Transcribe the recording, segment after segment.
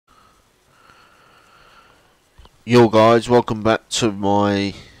Yo guys, welcome back to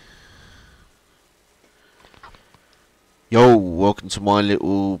my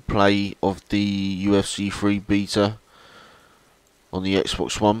little play of the UFC 3 beta on the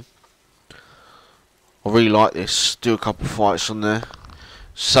Xbox One. I really like this. Do a couple fights on there.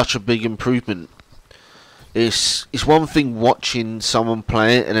 Such a big improvement. It's one thing watching someone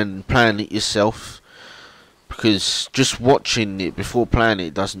play it and then playing it yourself, because just watching it before playing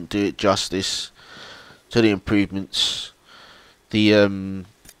it doesn't do it justice to the improvements. The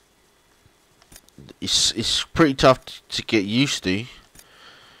it's pretty tough to get used to,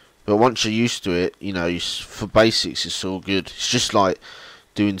 but once you're used to it, you know, for basics it's all good. It's just like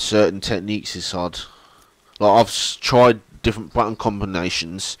doing certain techniques is hard. Like I've tried different button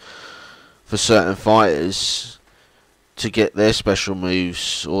combinations for certain fighters to get their special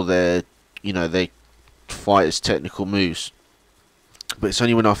moves or their fighters' technical moves, but it's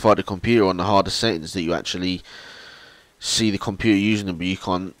only when I fight the computer on the harder settings that you actually see the computer using them, but you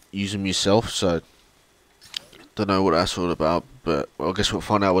can't use them yourself. So don't know what that's all about, but I guess we'll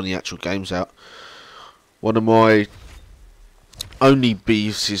find out when the actual game's out. One of my only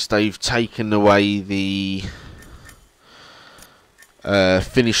beefs is they've taken away the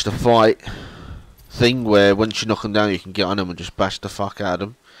finish the fight thing, where once you knock them down you can get on them and just bash the fuck out of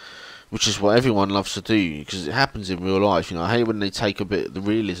them, which is what everyone loves to do because it happens in real life. You know, I hate when they take a bit of the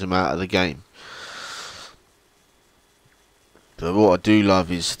realism out of the game. But what I do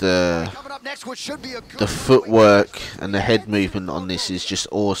love is the footwork and the head movement on this is just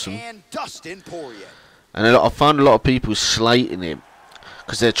awesome. And Dustin, Poirier. And I find a lot of people slating it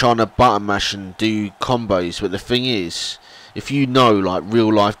because they're trying to button mash and do combos. But the thing is, if you know like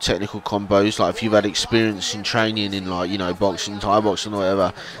real life technical combos, like if you've had experience in training in, like, you know, boxing, Thai boxing or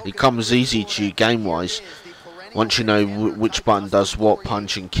whatever, it comes easy to you game wise. Once you know which button does what,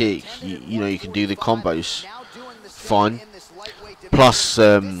 punch and kick, you know you can do the combos fine. Plus,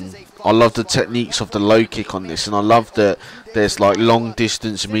 I love the techniques of the low kick on this, and I love that there's like long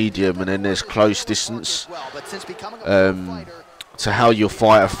distance, medium, and then there's close distance. To how your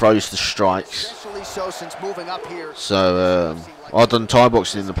fighter throws the strikes. So I've done Thai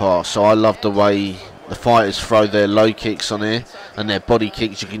boxing in the past, so I love the way the fighters throw their low kicks on here and their body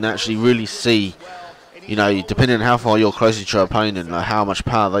kicks. You can actually really see, you know, depending on how far you're closer to your opponent, like how much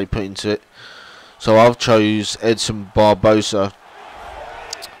power they put into it. So I've chose Edson Barboza,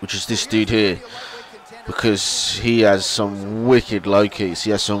 which is this dude here, because he has some wicked low kicks.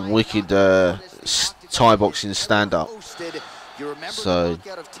 He has some wicked Thai boxing stand up. So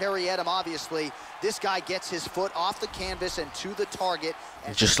this guy gets his foot off the canvas and to the target.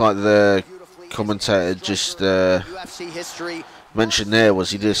 Just like the commentator just mentioned there, was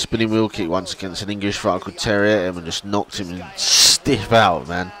he did a spinning wheel kick once against an English fighter called Terry and just knocked him stiff out,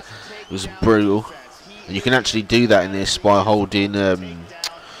 man. It was brutal. And you can actually do that in this by holding I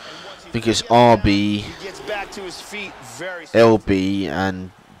think it's RB, LB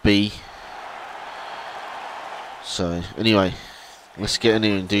and B. So anyway, let's get in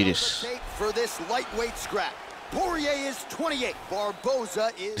here and do this. For this lightweight scrap, Poirier is 28.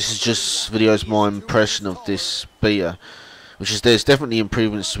 Barboza is. This is just videos my impression of this beta, which is there's definitely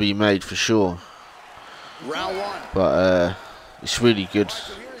improvements to be made for sure. Round one. But it's really good.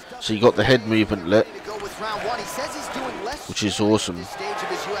 So you got the head movement lit, which is awesome.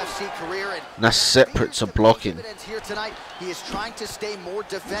 And that's separate to blocking. He is trying to stay more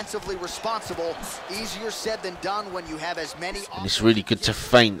defensively responsible. Easier said than done when you have as many. And it's really good to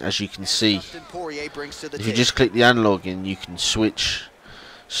feint, as you can see. If you just click the analog in, you can switch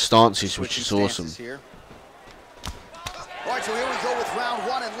stances, which is awesome. Alright, so here we go with round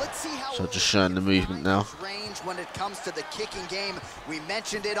one, and let's see how. So just showing the movement now. When it comes to the kicking game, we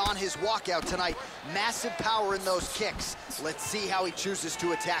mentioned it on his walkout tonight. Massive power in those kicks. Let's see how he chooses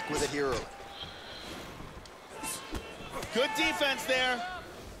to attack with it here early. Good defense there.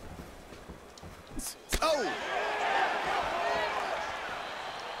 Oh!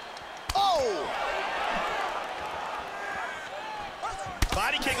 Oh!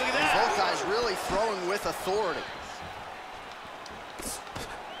 Body kick, look at that. Both guys really throwing with authority.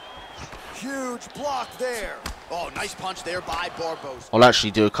 Huge block there. Oh, nice punch there by Barboza. I'll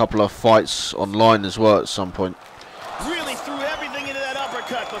actually do a couple of fights online as well at some point. Really threw everything into that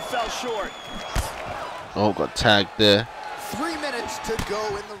uppercut, but fell short. Oh, got tagged there. 3 minutes to go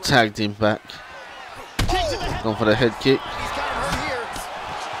in the. Tagged him back. Oh. Gone for the head kick. He's got him right here.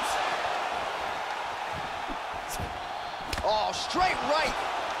 Oh, straight right.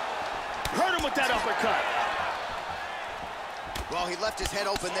 Hurt him with that uppercut. Well, he left his head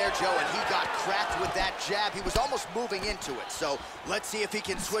open there, Joe, and he got cracked with that jab. He was almost moving into it. So let's see if he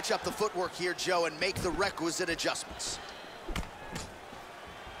can switch up the footwork here, Joe, and make the requisite adjustments.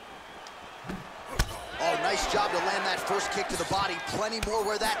 Oh, nice job to land that first kick to the body. Plenty more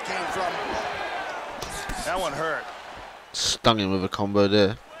where that came from. That one hurt. Stung him with a combo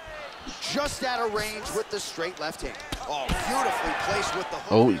there. Just out of range with the straight left hand. Oh, beautifully placed with the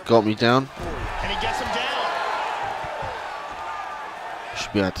hook. Oh, he got me down. And he gets him down.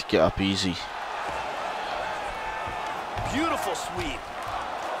 Should be able to get up easy. Beautiful sweep.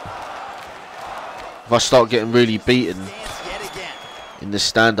 If I start getting really beaten in the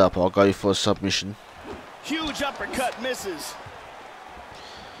stand-up, I'll go for a submission. Huge uppercut misses.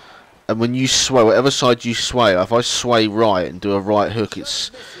 And when you sway, whatever side you sway, if I sway right and do a right hook, it's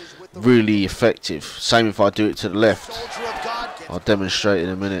really effective. Same if I do it to the left. I'll demonstrate in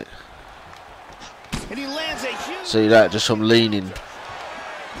a minute. And he lands a huge... See that, just from leaning.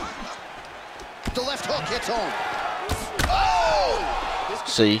 The left hook hits home. Oh!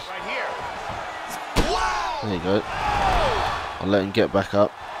 See? Right here. Wow! There you go. I'll let him get back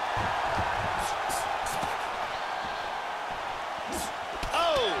up.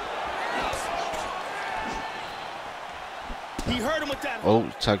 Oh! He hurt him with that. Oh,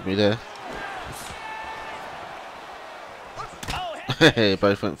 he tagged me there. Oh,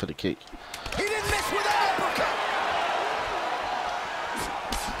 Both went for the kick. He didn't miss with that uppercut.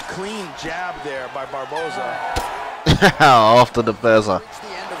 clean jab there by Barboza. After the buzzer. The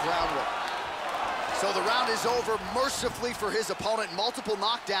end of round one. So the round is over mercifully for his opponent. Multiple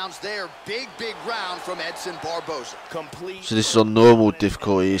knockdowns there. Big round from Edson Barboza. Complete. So this is on normal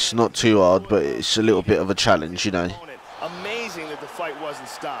difficulty. It's not too hard, but it's a little bit of a challenge, you know. Amazing that the fight wasn't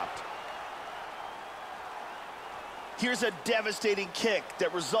stopped. Here's a devastating kick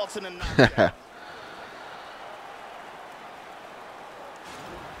that results in a knockdown.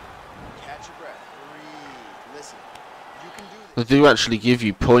 Catch your breath. Breathe. Listen. You can do They this. do actually give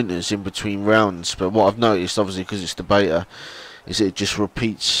you pointers in between rounds, but what I've noticed, obviously because it's the beta, is it just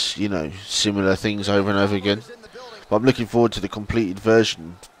repeats, you know, similar things over and over again. But I'm looking forward to the completed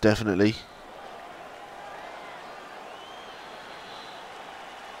version, definitely.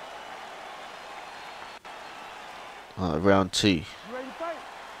 Alright, round two.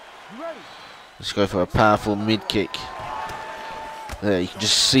 Let's go for a powerful mid kick. There, you can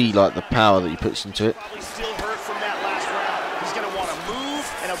just see like the power that he puts into it. Probably still hurt from that last round. He's going to want to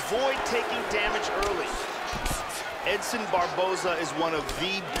move and avoid taking damage early. Edson Barboza is one of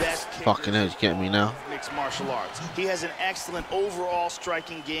the best kickers. Fucking hell, he's getting me now. Mixed martial arts. He has an excellent overall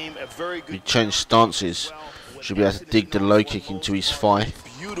striking game, a very good. He changed stances. Should be able to dig the low kick into his thigh.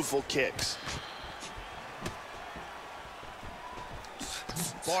 Beautiful kicks.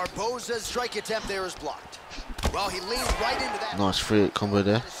 Barboza's strike attempt there is blocked. Well, he leans right into that. Nice 3-hit combo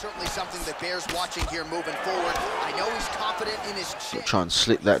there. That is certainly something that bears watching here moving forward. I know he's confident in his chin. Try and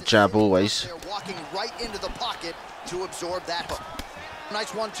slip that jab always. They're walking right into the pocket to absorb that hook.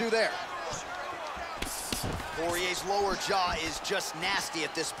 Nice 1-2 there. Poirier's lower jaw is just nasty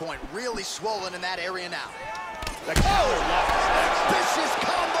at this point. Really swollen in that area now. The counter left is next. Vicious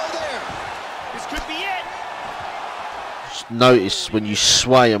combo there. This could be it. Just notice when you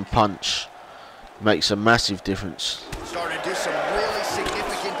sway and punch, makes a massive difference. Starting to do some really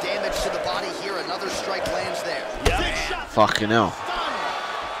significant damage to the body here. Another strike lands there. Yep. Fucking hell.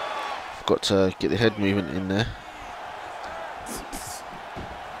 I've got to get the head movement in there.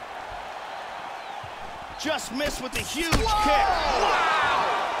 Just missed with the huge kick.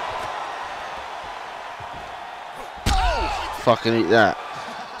 Fucking eat that.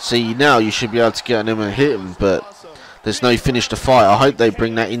 See, now you should be able to get on him and hit him, but there's no finish to fight. I hope they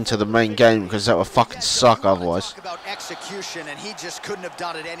bring that into the main game because that would fucking suck otherwise. Talk about execution, and he just couldn't have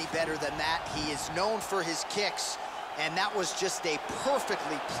done it any better than that. He is known for his kicks, and that was just a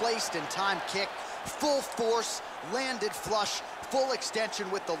perfectly placed and timed kick. Full force, landed flush, full extension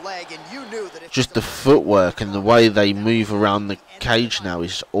with the leg, and you knew that if Just the footwork and the way they move around the cage now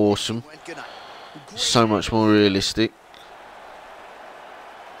is awesome. So much more realistic.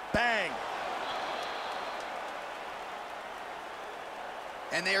 Bang.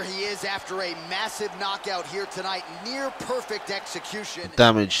 And there he is after a massive knockout here tonight. Near perfect execution.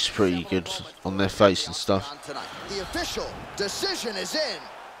 Damage is pretty good on their face and stuff. The official decision is in.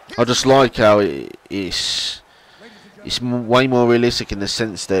 I just like how it's way more realistic in the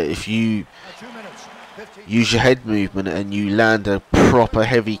sense that if you use your head movement and you land a proper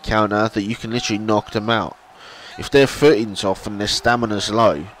heavy counter, that you can literally knock them out. If their footing's off and their stamina's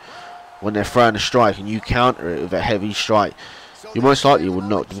low, when they're throwing a strike and you counter it with a heavy strike, you most likely will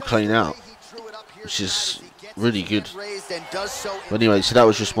knock them clean out, which is really good. But anyway, so that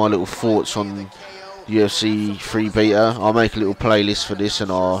was just my little thoughts on UFC 3 beta. I'll make a little playlist for this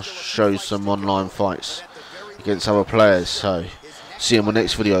and I'll show some online fights against other players. So see you in my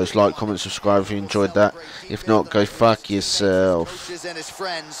next videos. Like, comment, subscribe if you enjoyed that. If not, go fuck yourself. And his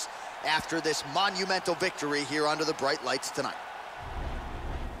friends after this monumental victory here under the bright lights tonight.